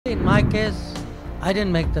case, I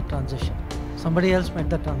didn't make the transition. Somebody else made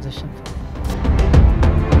the transition for me.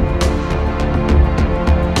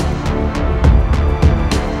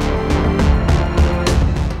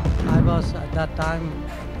 I was at that time,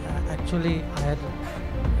 actually, I had,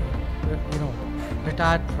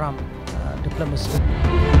 retired from diplomacy.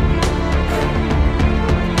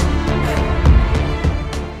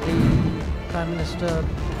 The Prime Minister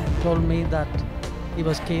told me that he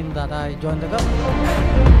was keen that I join the government.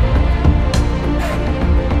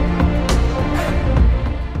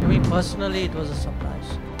 To me personally, it was a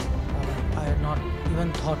surprise. I had not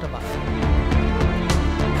even thought about it.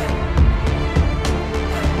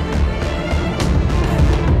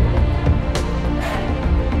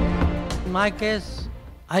 In my case,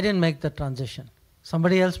 I didn't make the transition.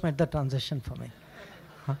 Somebody else made the transition for me.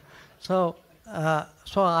 So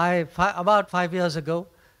about 5 years ago,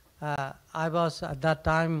 I was at that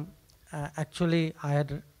time, actually, I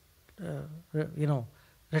had,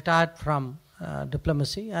 retired from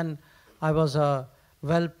diplomacy, and I was a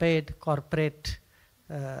well-paid corporate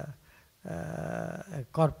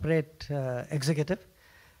executive,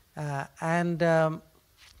 and the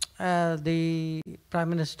Prime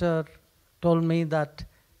Minister told me that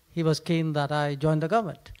he was keen that I join the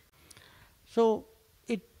government. So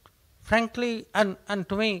it, frankly, and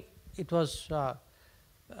to me, it was. To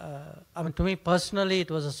me personally, it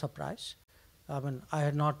was a surprise. I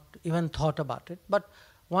had not even thought about it. But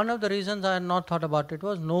one of the reasons I had not thought about it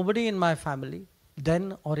was nobody in my family,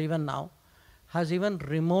 then or even now, has even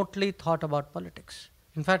remotely thought about politics.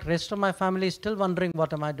 In fact, rest of my family is still wondering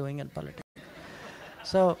what am I doing in politics.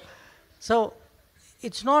 So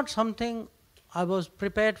it's not something I was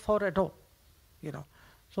prepared for at all,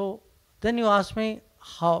 So then you ask me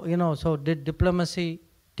how, so did diplomacy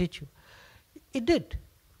teach you? It did.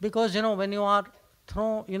 Because, when you are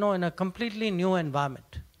thrown, in a completely new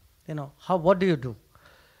environment, what do you do?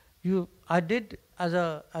 I did as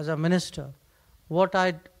a minister what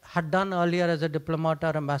I had done earlier as a diplomat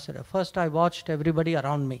or ambassador. First, I watched everybody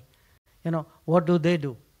around me. What do they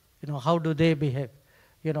do? How do they behave?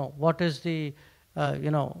 What is the,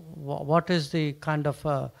 what is the kind of,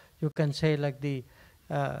 you can say like the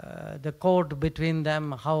code between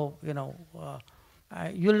them? How,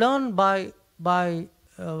 you learn by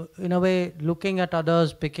in a way, looking at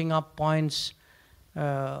others, picking up points,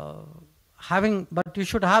 but you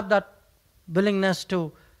should have that willingness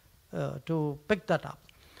to pick that up.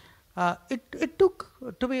 It took,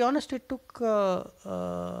 to be honest, it took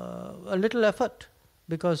a little effort,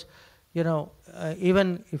 because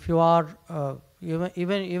even if you are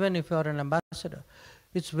even if you are an ambassador,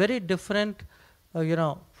 it's very different,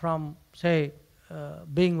 from say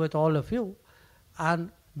being with all of you,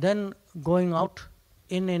 and then going out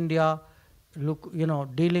in India,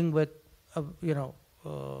 dealing with,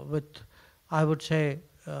 with, I would say,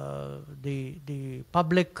 the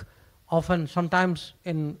public, often, sometimes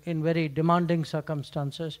in very demanding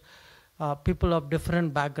circumstances, people of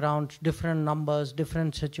different backgrounds, different numbers,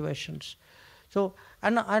 different situations. So,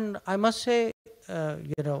 and I must say,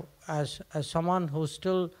 as someone who's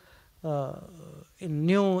still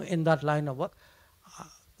new in that line of work,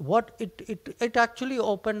 what it actually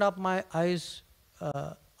opened up my eyes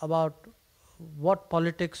about what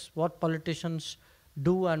politicians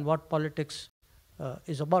do, and what politics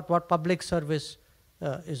is about, what public service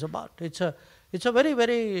is about. It's a very,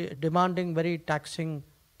 very demanding, very taxing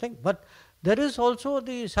thing. But there is also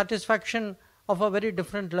the satisfaction of a very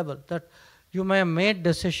different level, that you may have made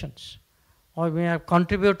decisions or may have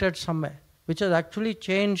contributed somewhere, which has actually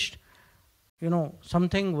changed,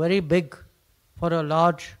 something very big for a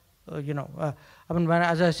large,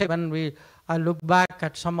 as I say, I look back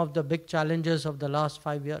at some of the big challenges of the last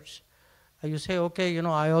 5 years, you say, okay,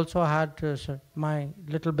 I also had my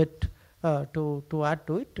little bit to add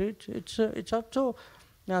to it. It's also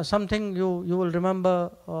something you will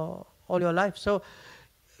remember all your life. So,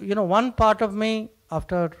 one part of me,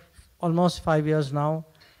 after almost 5 years now,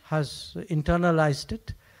 has internalized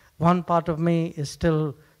it. One part of me is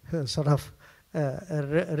still sort of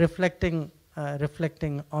reflecting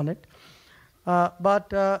on it. But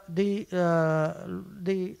the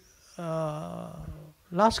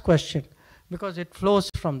last question, because it flows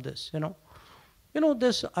from this,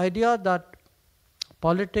 this idea that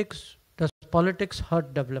does politics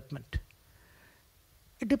hurt development?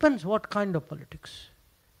 It depends what kind of politics,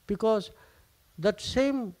 because that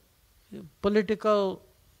same political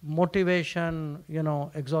motivation,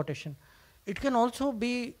 exhortation, it can also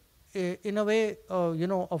be in a way,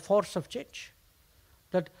 a force of change.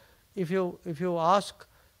 That if you ask,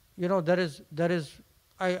 there is.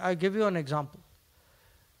 I give you an example.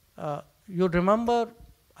 You remember,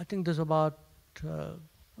 I think this is about,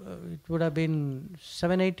 it would have been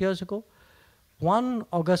 7-8 years ago. One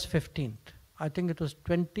August 15th, I think it was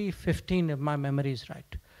 2015 if my memory is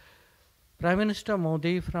right. Prime Minister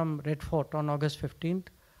Modi from Red Fort on August 15th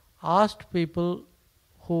asked people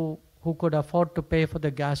who could afford to pay for the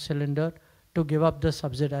gas cylinder to give up the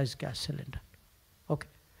subsidized gas cylinder. Okay.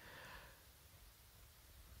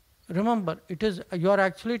 Remember, you are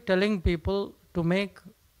actually telling people to make,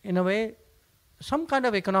 in a way, some kind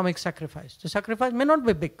of economic sacrifice. The sacrifice may not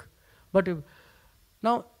be big, but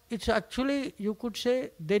now it's actually, you could say,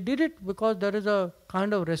 they did it because there is a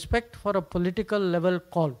kind of respect for a political level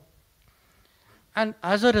call. And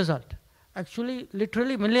as a result, actually,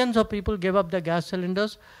 literally millions of people gave up their gas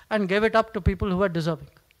cylinders and gave it up to people who were deserving.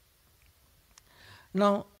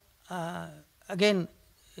 Now, again,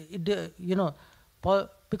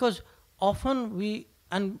 because often we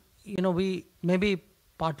maybe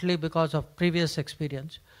partly because of previous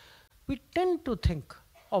experience, we tend to think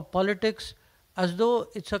of politics as though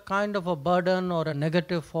it's a kind of a burden or a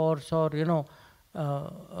negative force, or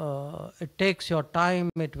it takes your time,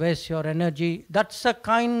 it wastes your energy. That's a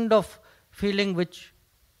kind of feeling which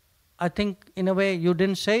I think in a way you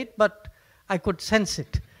didn't say it, but I could sense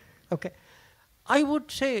it. Okay, I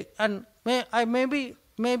would say, and maybe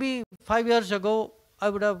 5 years ago I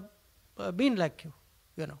would have been like you,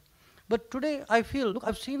 But today I feel, look,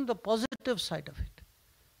 I've seen the positive side of it.